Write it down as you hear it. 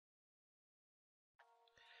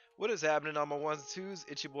What is happening on my ones and twos?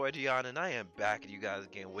 It's your boy Dion, and I am back at you guys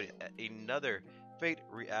again with another Fate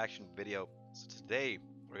reaction video. So today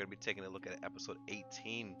we're gonna be taking a look at episode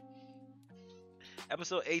 18.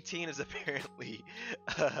 Episode 18 is apparently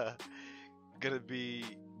uh, gonna be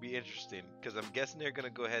interesting because I'm guessing they're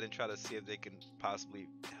gonna go ahead and try to see if they can possibly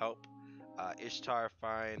help Ishtar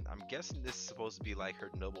find. I'm guessing this is supposed to be like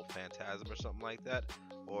her noble phantasm or something like that,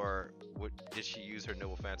 or did she use her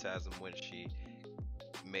noble phantasm when she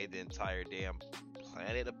made the entire damn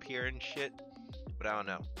planet appear and shit? But I don't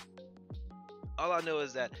know. All I know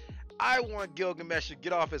is that I want Gilgamesh to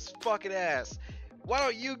get off his fucking ass. Why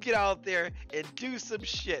don't you get out there and do some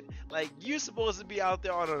shit? Like, you supposed to be out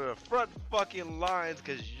there on the front fucking lines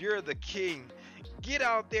because you're the king. Get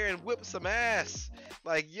out there and whip some ass.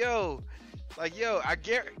 Like yo, I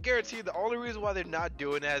guarantee you the only reason why they're not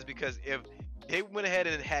doing that is because if they went ahead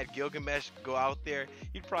and had Gilgamesh go out there,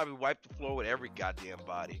 he'd probably wipe the floor with every goddamn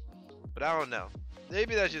body. But I don't know.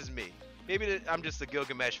 Maybe that's just me. Maybe I'm just a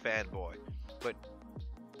Gilgamesh fanboy. But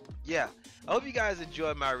yeah, I hope you guys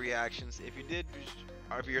enjoyed my reactions. If you did,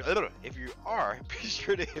 or if you are, be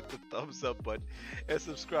sure to hit the thumbs up button and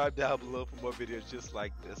subscribe down below for more videos just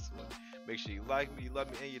like this one. Make sure you like me, you love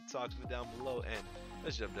me, and you talk to me down below. And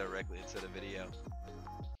let's jump directly into the video.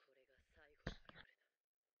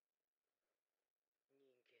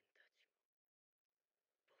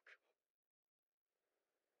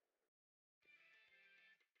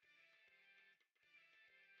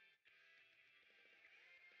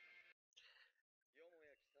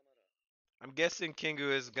 I'm guessing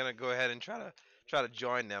Kingu is gonna go ahead and try to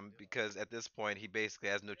join them because at this point he basically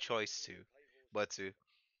has no choice but to.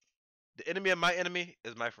 The enemy of my enemy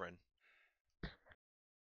is my friend.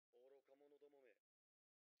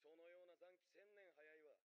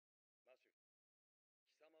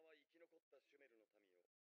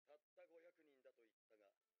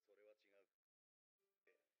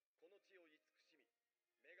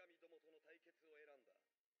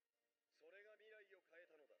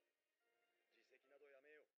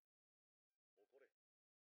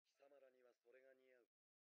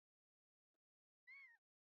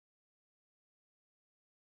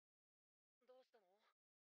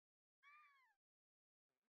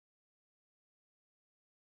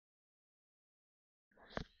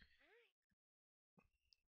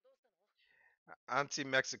 Auntie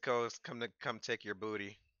Mexico is come take your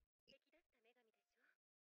booty.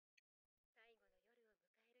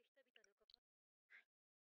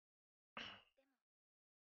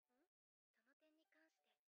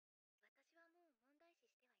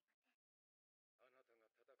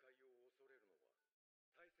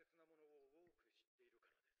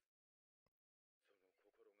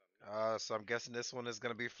 So I'm guessing this one is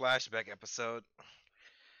gonna be flashback episode.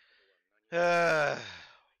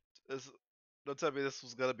 This, don't tell me this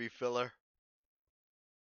was gonna be filler.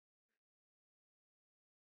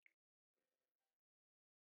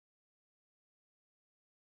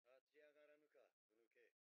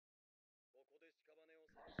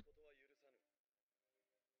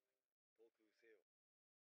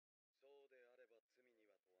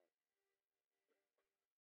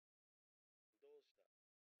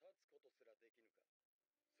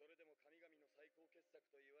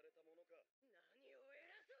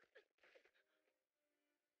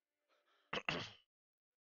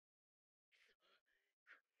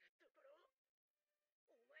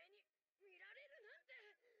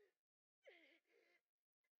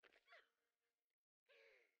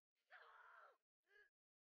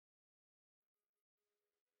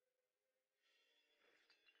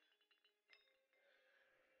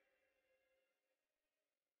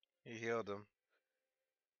 He healed him.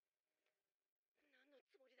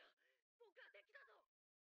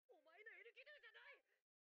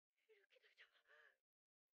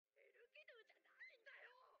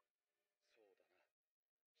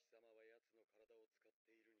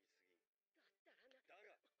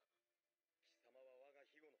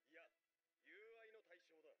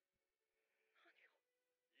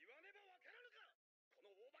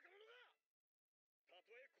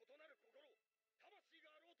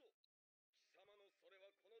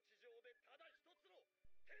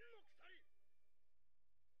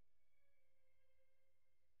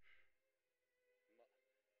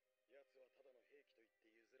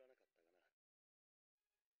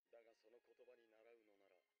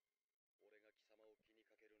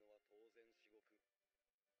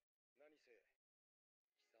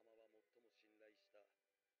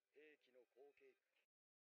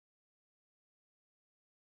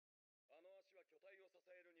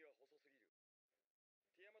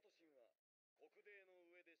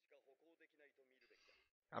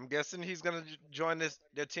 I'm guessing he's gonna join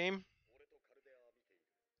their team.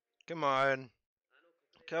 Come on,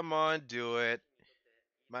 come on, do it.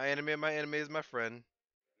 My enemy is my friend.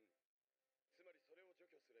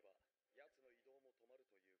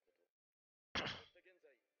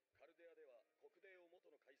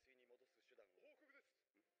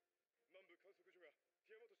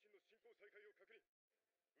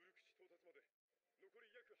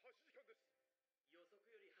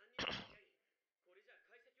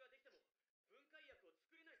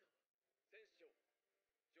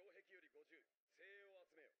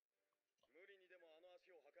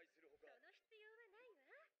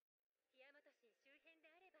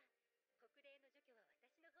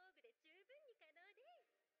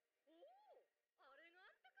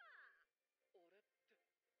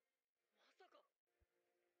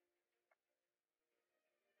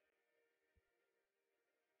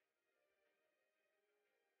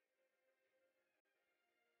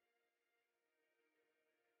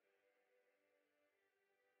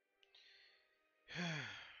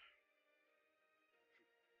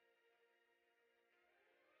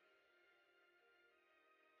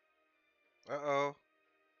 Uh oh.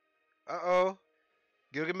 Uh oh.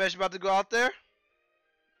 Gilgamesh about to go out there?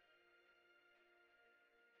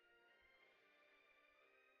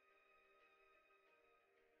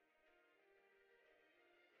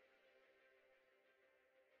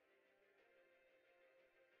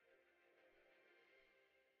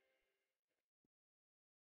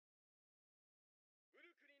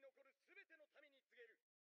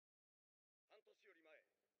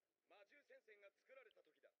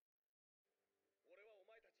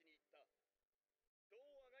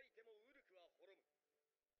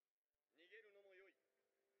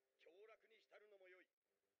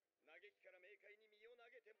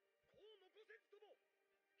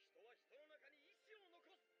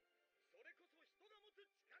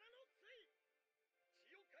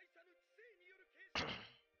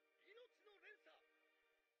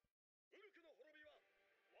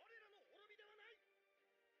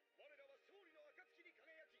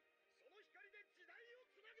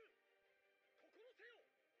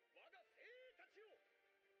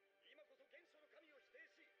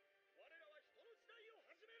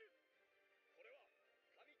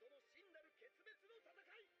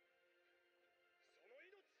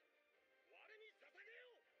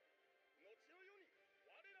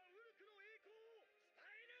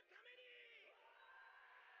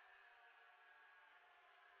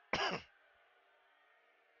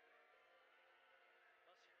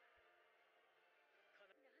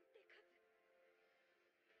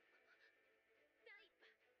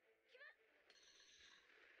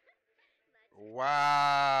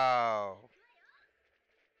 Wow.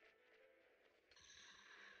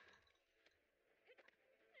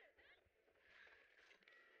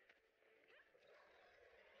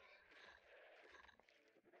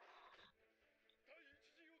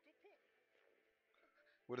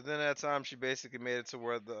 Within that time, she basically made it to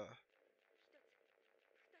where the.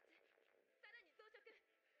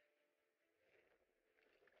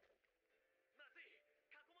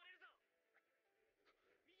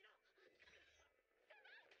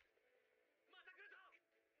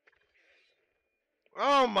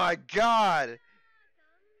 Oh my god!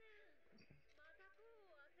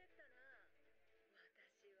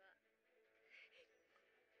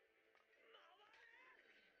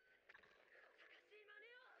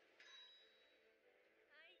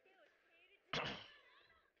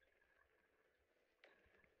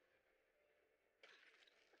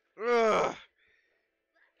 Ugh.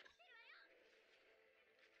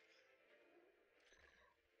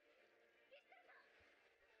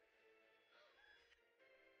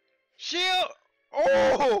 Shield!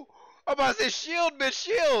 Oh! I'm about to say shield, bitch,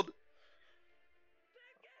 shield!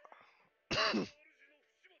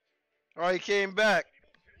 Oh, he came back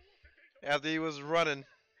after he was running.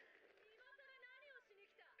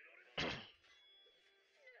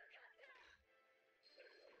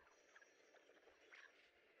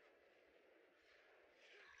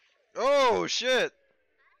 Oh, shit!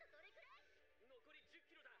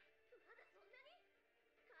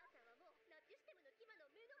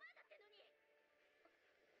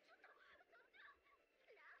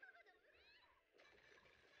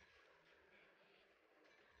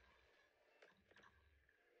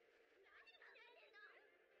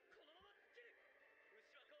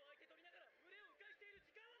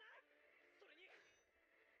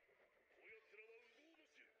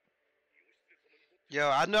 Yo,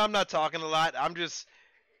 I know I'm not talking a lot. I'm just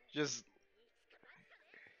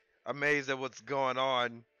amazed at what's going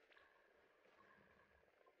on.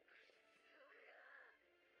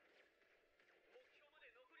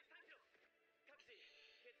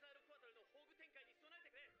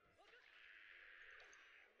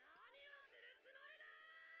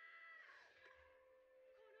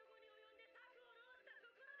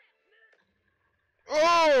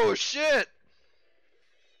 Oh shit!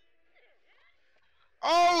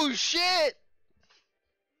 Oh shit!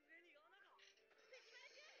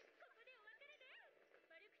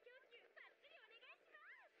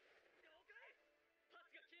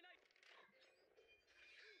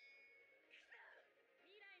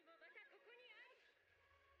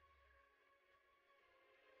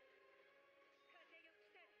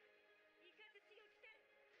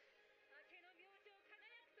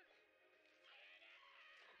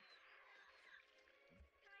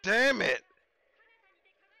 Damn it!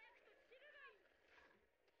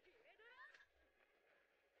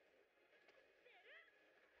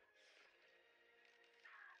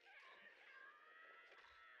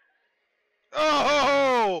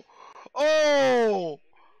 Oh! Oh!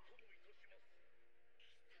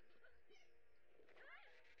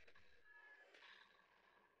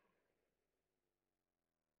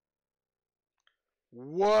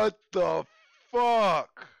 What the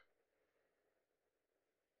fuck?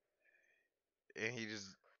 And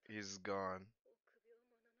he's gone.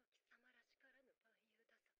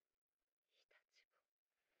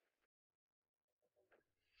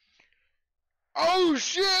 Oh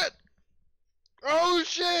shit! Oh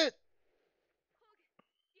shit!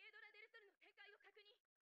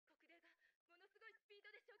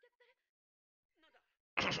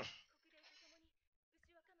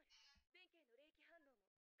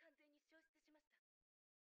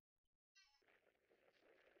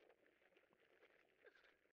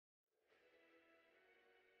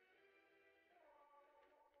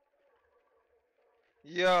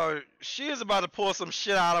 Yo, she is about to pull some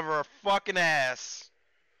shit out of her fucking ass.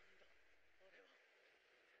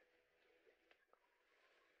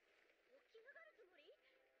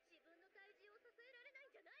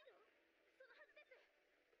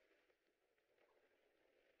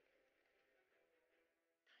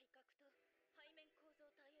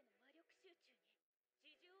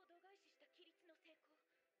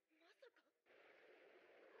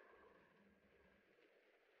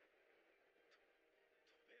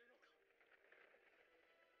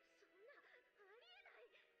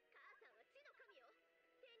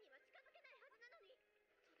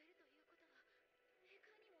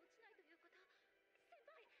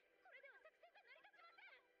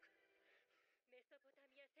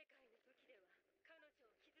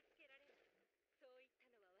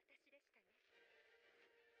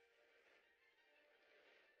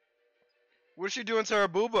 What's she doing to her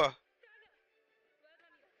booba?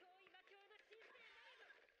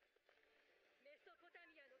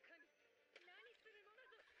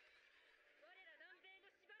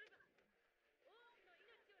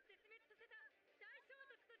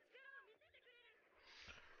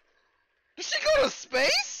 Did she go to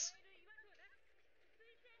space?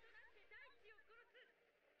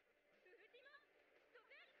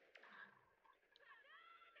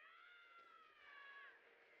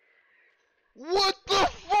 What the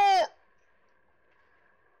fuck?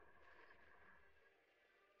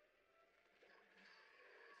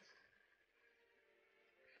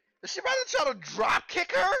 Is she about to try to drop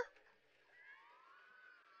kick her?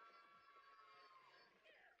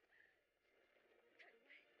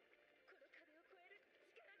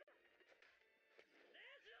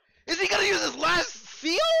 Is he gonna use his last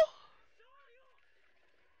seal?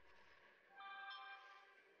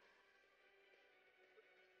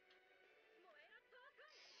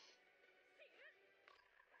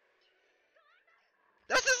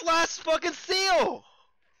 That's his last fucking seal.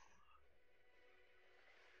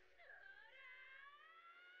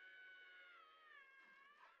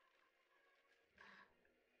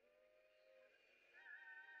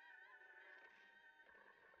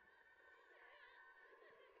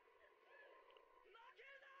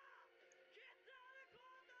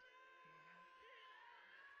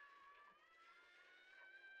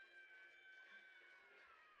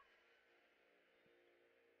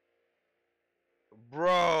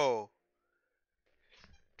 Bro.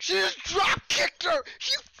 She just drop kicked her.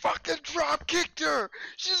 She fucking drop kicked her.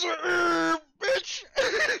 She's like, bitch.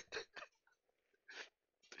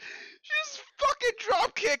 She just fucking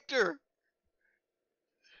drop kicked her.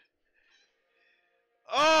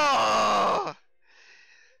 Oh.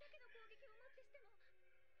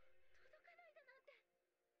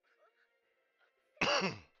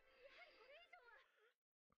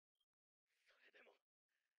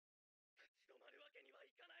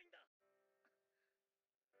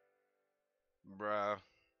 Bruh.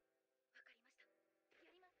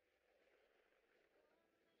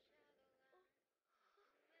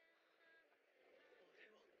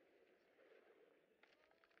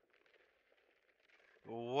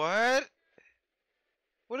 What?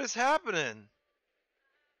 What is happening?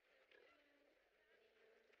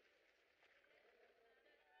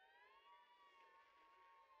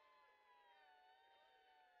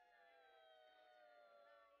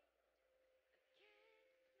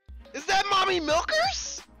 Is that Mommy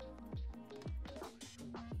Milkers?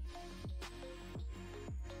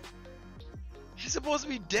 She's supposed to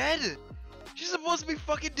be dead. She's supposed to be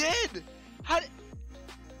fucking dead. How did...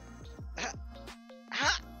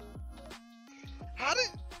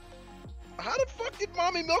 How the fuck did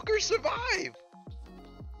Mommy Milkers survive?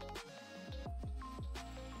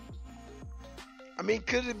 I mean,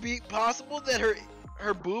 could it be possible that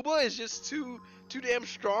her booba is just too damn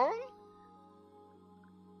strong?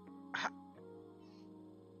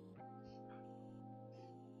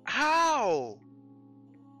 How?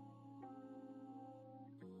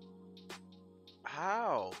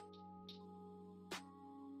 How?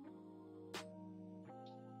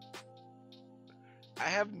 I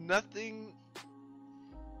have nothing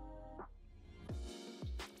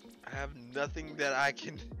that I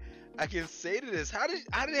can say to this. How the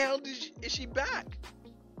hell is she back?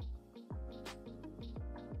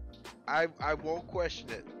 I won't question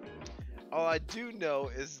it. All I do know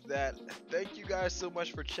is that thank you guys so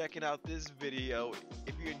much for checking out this video.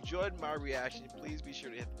 If you enjoyed my reaction, please be sure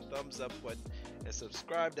to hit the thumbs up button and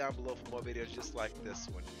subscribe down below for more videos just like this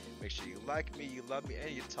one. Make sure you like me, you love me, and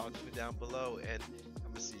you talk to me down below. And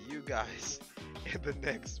I'm gonna see you guys in the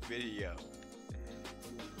next video.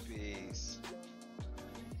 Peace.